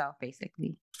date yourself,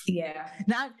 basically. Yeah.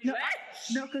 No,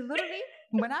 because literally,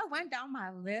 when I went down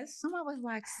my list, someone was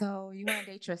like, "So you want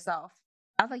to date yourself?"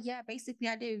 I was like, "Yeah, basically,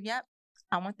 I do. Yep,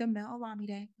 I want the male around me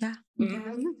there. Yeah,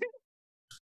 yeah."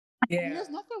 And there's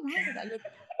nothing wrong with that.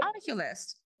 I like your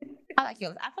list. I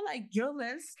feel like your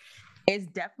list is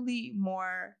definitely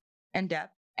more in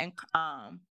depth and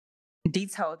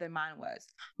detailed than mine was.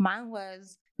 Mine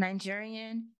was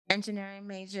Nigerian, engineering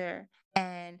major,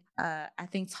 and I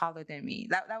think taller than me.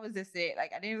 That was just it.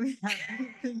 Like I didn't really have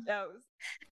anything else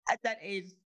at that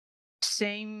age.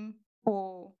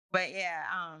 Shameful, but yeah,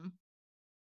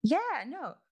 yeah,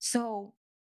 no. So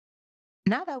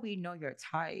now that we know your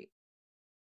type,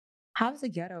 how's the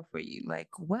ghetto for you? Like,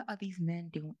 what are these men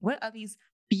doing? What are these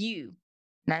few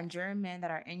Nigerian men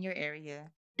that are in your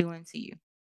area doing to you?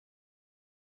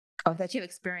 Or that you've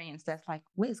experienced that's like,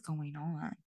 what is going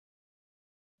on?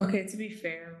 Okay, to be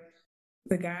fair,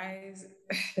 the guys,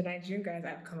 the Nigerian guys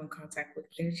I've come in contact with,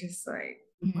 they're just like,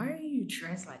 why are you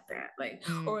dressed like that? Like,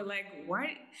 or like,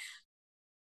 why?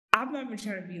 I'm not even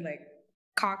trying to be like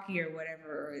cocky or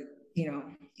whatever, or,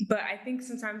 but I think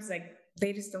sometimes like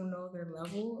they just don't know their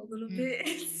level a little bit.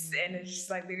 And it's just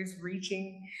like they're just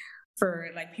reaching for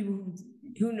like people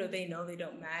who know they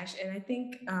don't match. And I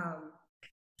think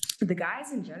the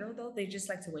guys in general, though, they just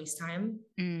like to waste time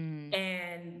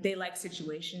and they like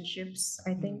situationships,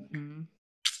 I think.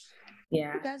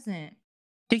 Yeah. Who doesn't?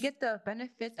 To get the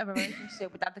benefits of a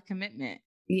relationship without the commitment.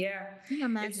 Yeah. Can you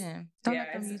imagine? Don't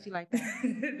let them use you like that.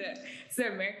 It's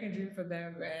an American dream for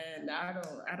them, and I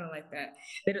don't like that.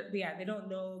 They don't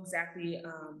know exactly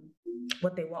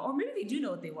what they want, or maybe they do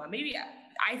know what they want. Maybe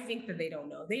I think that they don't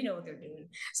know. They know what they're doing.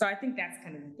 So I think that's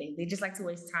kind of the thing. They just like to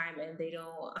waste time, and they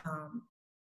don't.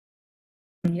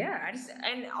 Yeah,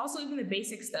 and also even the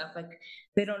basic stuff, like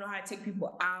they don't know how to take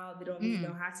people out. They don't really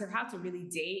know how to really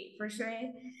date per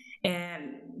se,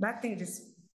 and that thing just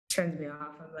turns me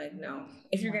off. I'm like, no.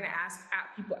 If you're gonna ask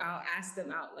people out, ask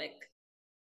them out like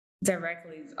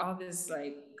directly. All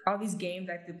these games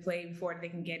that they play before they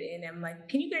can get in. I'm like,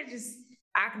 can you guys just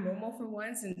act normal for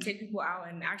once and take people out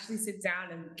and actually sit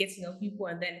down and get to know people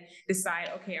and then decide,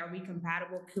 okay, are we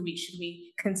compatible? Should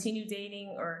we continue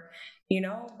dating or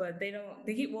but they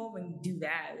keep willing to do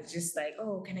that. It's just like,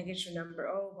 oh, can I get your number?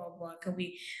 Oh, blah blah. Can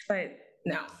we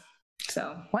no.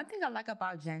 So one thing I like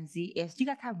about Gen Z is you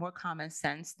guys have more common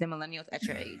sense than millennials at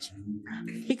your age.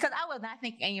 Because I was not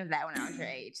thinking any of that when I was your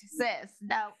age. Sis,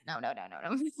 no. I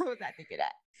was not thinking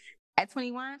that. At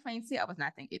 21, 22, I was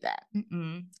not thinking that.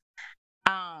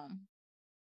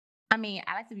 I mean,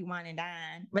 I like to be wine and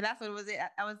dine, but that's what it was.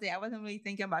 I wasn't really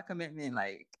thinking about commitment.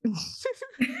 Like,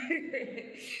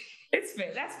 it's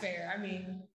fair. That's fair. I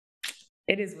mean,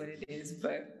 it is what it is.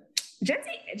 But Gen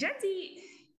Z,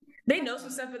 they know some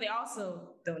stuff, but they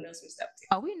also don't know some stuff too.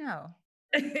 Oh, we know.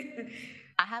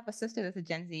 I have a sister that's a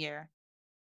Gen Zer.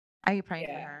 Are you praying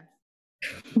for her?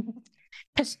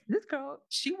 Because this girl,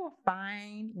 she will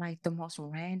find like the most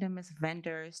randomest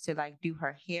vendors to like do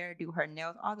her hair, do her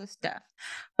nails, all this stuff.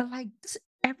 But like this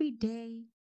everyday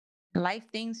life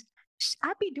things,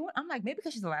 I be doing. I'm like, maybe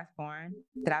because she's the last born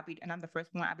and I'm the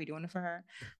first one, I'll be doing it for her.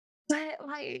 But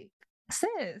like,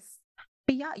 sis,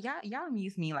 but y'all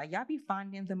amuse me. Like y'all be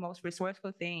finding the most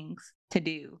resourceful things to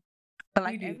do. But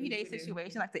like everyday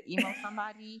situation, like to email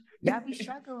somebody, y'all be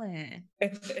struggling.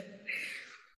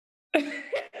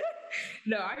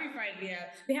 No, I be fine. Yeah,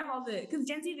 they have all because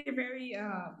Gen Z, they're very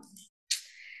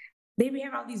they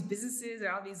have all these businesses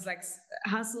or all these like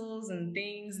hustles and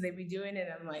things they be doing, and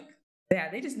I'm like, yeah,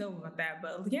 they just know about that.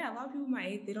 But yeah, a lot of people my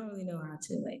age, they don't really know how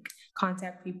to like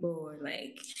contact people or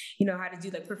like how to do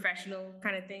like professional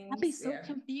kind of things. I'd be so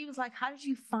confused. Like, how did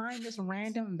you find this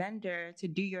random vendor to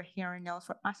do your hair and nails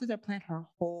for? My sister planned her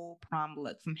whole prom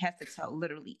look from head to toe,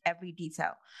 literally every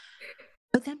detail.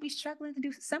 But then be struggling to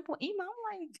do simple email.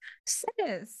 I'm like,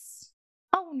 sis,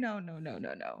 oh no.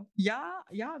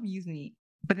 Y'all abuse me.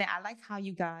 But then I like how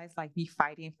you guys like be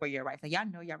fighting for your rights. Like y'all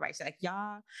know your rights. Like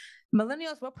y'all,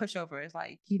 millennials will push over. It's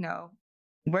like,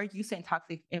 we're used to in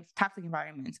toxic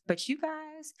environments. But you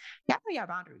guys, y'all know your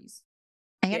boundaries.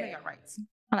 And y'all know your rights.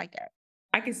 I like that.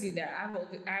 I can see that.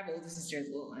 I have older sister as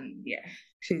well, and yeah,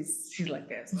 she's like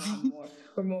that. So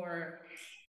we're more.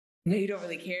 No, you don't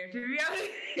really care, to be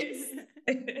honest.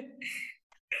 But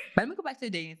let me go back to the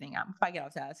dating thing. If I get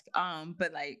off task.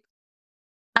 But like,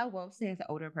 I will say as an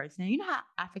older person, you know how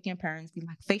African parents be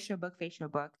like, face your book.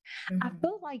 I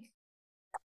feel like,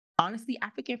 honestly,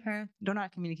 African parents don't know how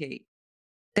to communicate.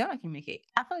 They don't know how to communicate.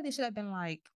 I feel like they should have been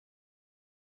like,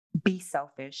 be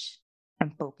selfish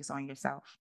and focus on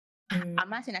yourself. I'm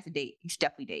not saying that's a date. You should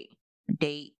definitely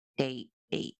date.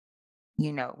 Date.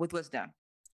 With wisdom.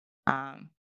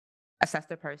 Assess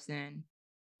the person.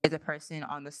 Is a person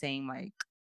on the same like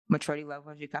maturity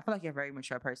level as you? I feel like you're a very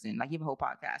mature person. Like you have a whole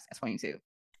podcast at 22.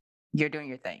 You're doing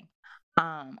your thing.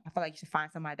 I feel like you should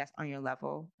find somebody that's on your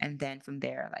level, and then from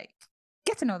there, like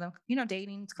get to know them.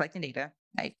 Dating, collecting data.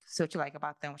 Like see what you like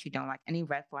about them, what you don't like. Any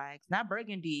red flags? Not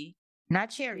burgundy, not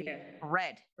cherry.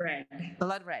 Red.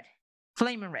 Blood red.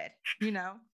 flaming red,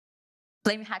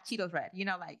 flaming hot Cheetos red,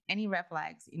 like any red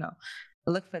flags,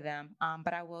 look for them.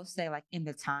 But I will say, like, in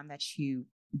the time that you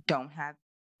don't have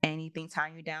anything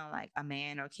tying you down, like a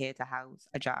man or kids, a house,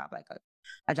 a job, like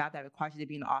a job that requires you to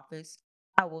be in the office,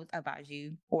 I will advise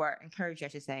you or encourage you, I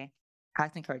should say. I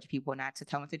like to encourage people, not to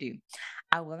tell them what to do.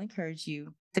 I will encourage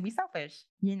you to be selfish,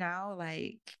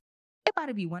 like it about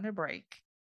to be winter break.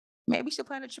 Maybe you should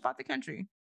plan a trip out the country.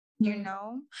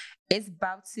 It's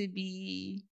about to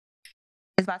be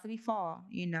fall,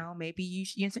 maybe you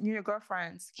and your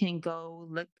girlfriends can go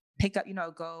pick up,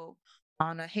 go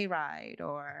on a hayride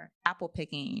or apple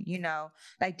picking,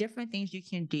 like different things you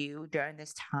can do during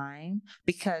this time.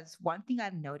 Because one thing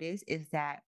I've noticed is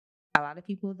that a lot of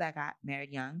people that got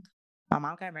married young, my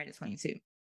mom got married at 22.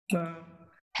 Wow.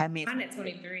 Had me at I'm at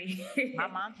 23. 23. My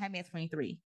mom had me at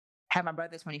 23. Had my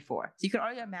brother at 24. So you can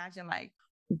already imagine, like,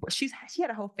 she had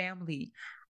a whole family.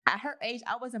 At her age,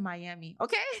 I was in Miami.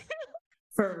 Okay.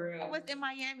 For real. I was in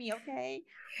Miami. Okay.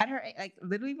 At her, like,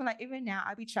 literally, even now,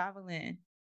 I be traveling.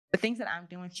 The things that I'm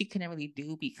doing, she couldn't really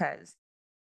do because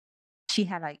she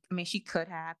had, like, I mean, she could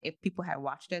have if people had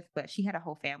watched us, but she had a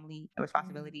whole family of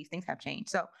responsibilities. Things have changed.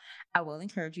 So I will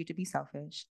encourage you to be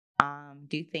selfish.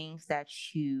 Do things that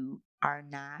you are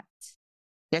not,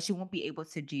 that you won't be able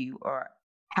to do or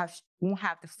won't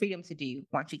have the freedom to do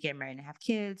once you get married and have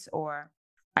kids, or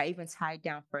are even tied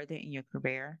down further in your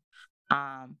career.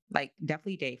 Like,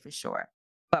 definitely date for sure.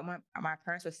 But my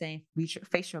parents were saying,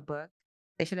 face your book.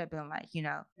 They should have been like,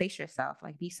 face yourself,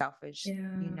 like, be selfish. Yeah.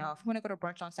 If you want to go to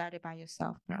brunch on Saturday by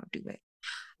yourself, girl, do it.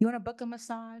 You want to book a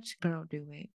massage, girl, do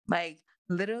it. Like,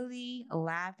 literally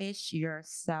lavish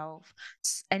yourself.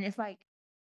 And it's like,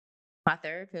 my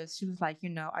therapist, she was like,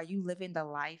 are you living the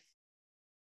life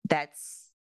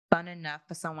that's fun enough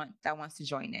for someone that wants to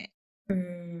join it?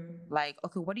 Like,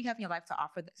 okay, what do you have in your life to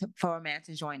offer for a man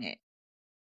to join it?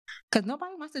 Because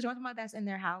nobody wants to join someone that's in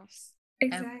their house.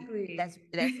 Exactly. That's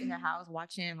in their house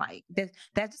watching, like, there's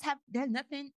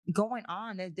nothing going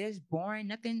on. There's boring,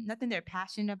 nothing they're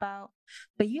passionate about.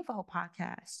 But you have a whole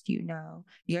podcast,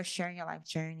 you're sharing your life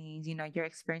journeys, your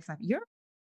experience. Like,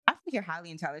 I think you're highly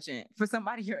intelligent for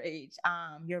somebody your age.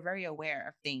 You're very aware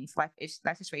of things, life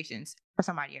situations for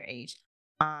somebody your age.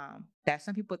 That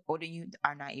some people older than you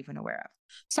are not even aware of.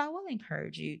 So I will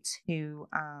encourage you to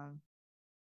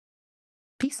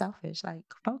be selfish, like,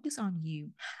 focus on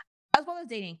you, as well as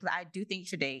dating. Because I do think you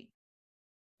should date.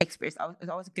 It's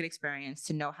always a good experience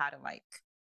to know how to, like,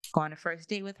 go on a first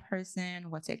date with a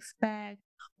person, what to expect,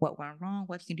 what went wrong,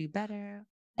 what you can do better,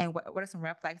 and what are some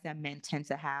red flags that men tend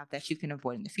to have that you can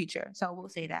avoid in the future. So we'll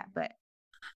say that. But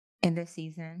in this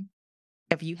season,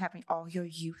 if you having all your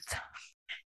youth,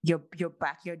 your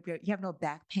back, you have no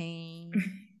back pain,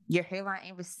 your hairline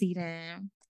ain't receding,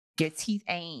 your teeth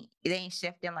ain't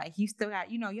shifting, like, you still got,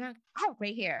 I have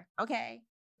great hair, okay?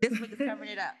 This wig is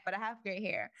covering it up, but I have great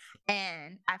hair.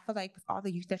 And I feel like with all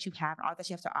the youth that you have and all that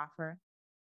you have to offer,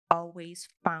 always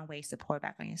find ways to pour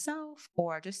back on yourself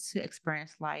or just to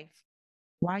experience life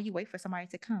while you wait for somebody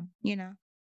to come, Yeah.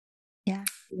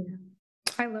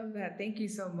 I love that. Thank you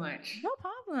so much. No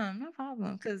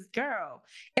problem. Because, girl,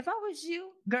 if I was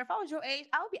your age,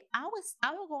 I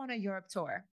would go on a Europe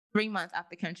tour 3 months out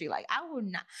the country. Like, I would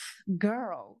not.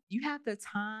 Girl, you have the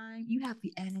time, you have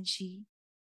the energy.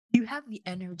 That's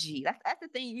the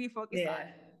thing you need to focus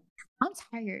on. I'm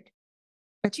tired,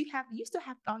 but you still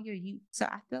have all your youth. So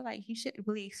I feel like you should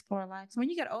really explore life. So when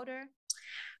you get older,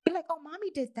 be like, oh, mommy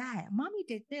did that. Mommy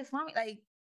did this. Mommy, like,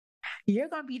 you're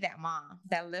gonna be that mom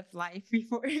that lived life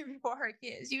before her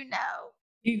kids. You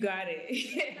got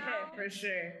it.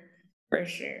 For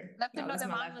sure. Let them know that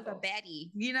mommy was a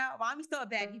baddie. Mommy's still a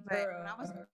baddie, but when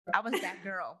I was that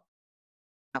girl.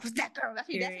 I was that girl. That's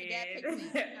your dad picked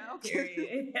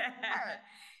me.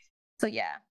 So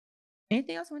yeah.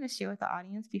 Anything else you want to share with the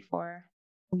audience before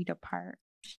we depart?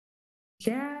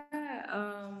 Yeah,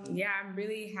 I'm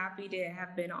really happy to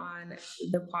have been on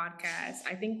the podcast.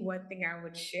 I think one thing I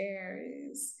would share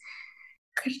is,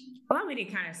 well, we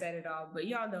didn't kind of said it all, but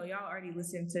y'all already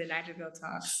listened to the Niger Girl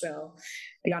Talk, so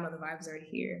y'all know the vibes already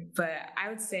here. But I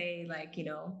would say, like,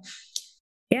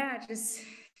 just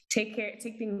take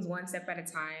things one step at a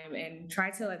time and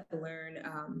try to, like, learn,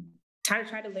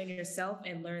 try to learn yourself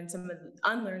and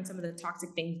unlearn some of the toxic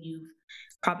things you've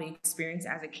probably experienced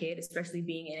as a kid, especially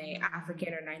being in an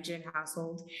African or Nigerian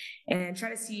household, and try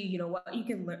to see, what you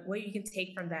can learn, what you can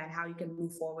take from that, and how you can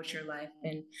move forward with your life.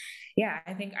 And yeah,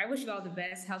 I think I wish you all the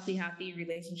best, healthy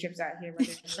relationships out here,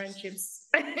 whether it's friendships.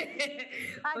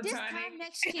 This time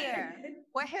next year,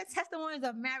 we'll hear testimonies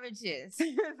of marriages.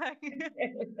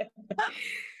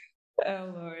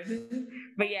 Oh Lord.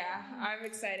 But yeah, I'm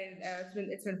excited.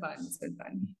 It's been fun. It's been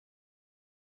fun.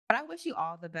 But I wish you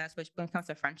all the best. Which when it comes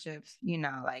to friendships,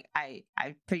 like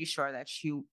I'm pretty sure that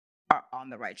you are on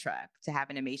the right track to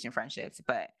having amazing friendships.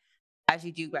 But as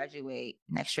you do graduate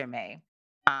next year, May,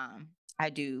 um, I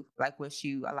do wish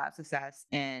you a lot of success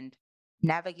in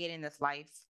navigating this life,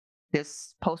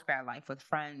 this post grad life with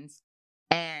friends,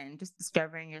 and just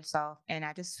discovering yourself. And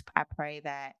I pray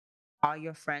that all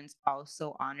your friends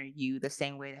also honor you the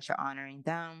same way that you're honoring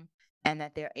them, and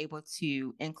that they're able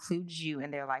to include you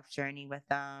in their life journey with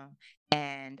them.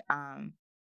 And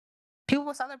people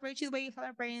will celebrate you the way you're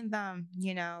celebrating them.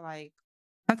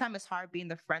 Sometimes it's hard being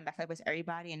the friend that celebrates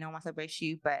everybody and no one celebrates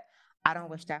you, but I don't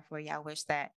wish that for you. I wish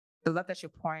that the love that you're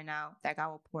pouring out, that God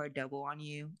will pour double on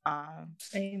you. And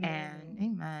Amen.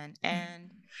 amen.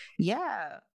 And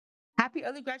yeah, happy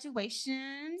early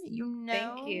graduation.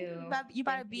 Thank you. You about to Thank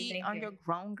you. be Thank on you. your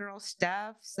grown girl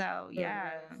stuff. So For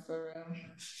yeah. real. For real.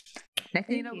 Next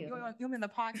thing you Thank know, you. you're in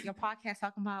your podcast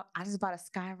talking about I just bought a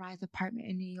skyrise apartment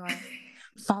in New York.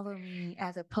 Follow me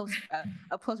as a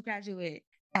postgraduate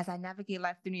as I navigate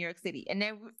life through New York City. And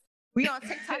then we on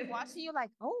TikTok watching you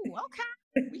like, oh,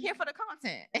 okay. We here for the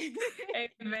content.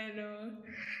 Amen.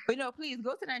 But please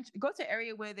go to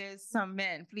area where there's some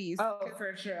men, please. Oh,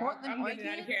 for sure. Portland, I'm getting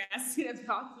out of Oregon. here as soon as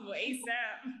possible,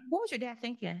 ASAP. What was your dad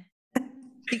thinking? I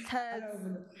Because don't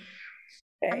even know.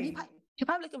 I mean, Hey, he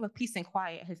probably looking for peace and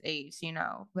quiet at his age,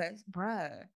 But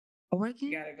bruh, Oregon,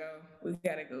 we gotta go. We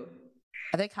gotta go.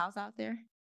 are there cows out there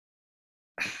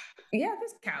Yeah,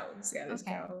 there's cows. Yeah, there's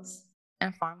Okay. cows.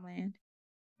 and farmland?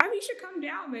 I mean, you should come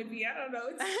down, maybe. I don't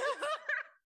know.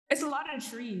 It's a lot of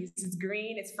trees. It's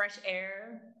green. It's fresh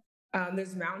air.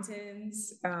 There's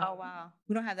mountains. Oh wow,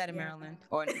 we don't have that in yeah. Maryland,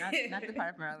 or not the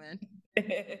part of Maryland.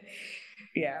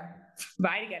 Yeah, but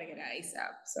I gotta get out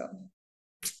ASAP. So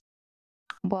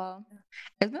Well,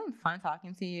 it's been fun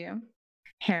talking to you,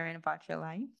 hearing about your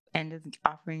life, and just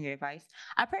offering your advice.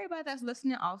 I pray everybody that's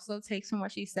listening also takes from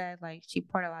what she said. Like she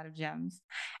poured a lot of gems.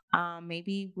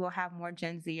 Maybe we'll have more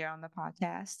Gen Zer on the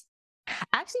podcast.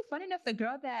 Actually, funny enough, the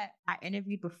girl that I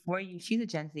interviewed before you, she's a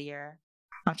Gen Zer.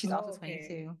 She's also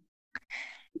 22.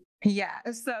 Yeah.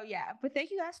 So yeah. But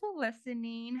thank you guys for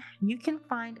listening. You can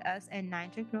find us at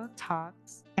Niger Girl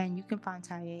Talks, and you can find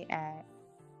Taye at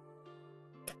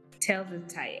Tales of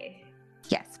Taye.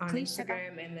 Yes. On Please check out.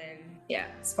 Instagram and then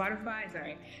Spotify.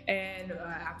 Sorry, and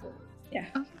Apple. Yeah.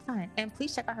 Okay, fine. And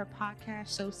please check out her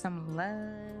podcast. Show some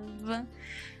love.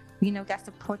 Got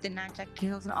support the Niger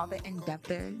Girls and all the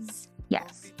endeavors.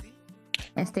 Yes.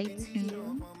 And stay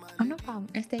tuned. Oh, no problem.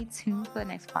 And stay tuned for the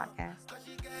next podcast.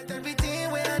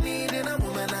 Everything where I need in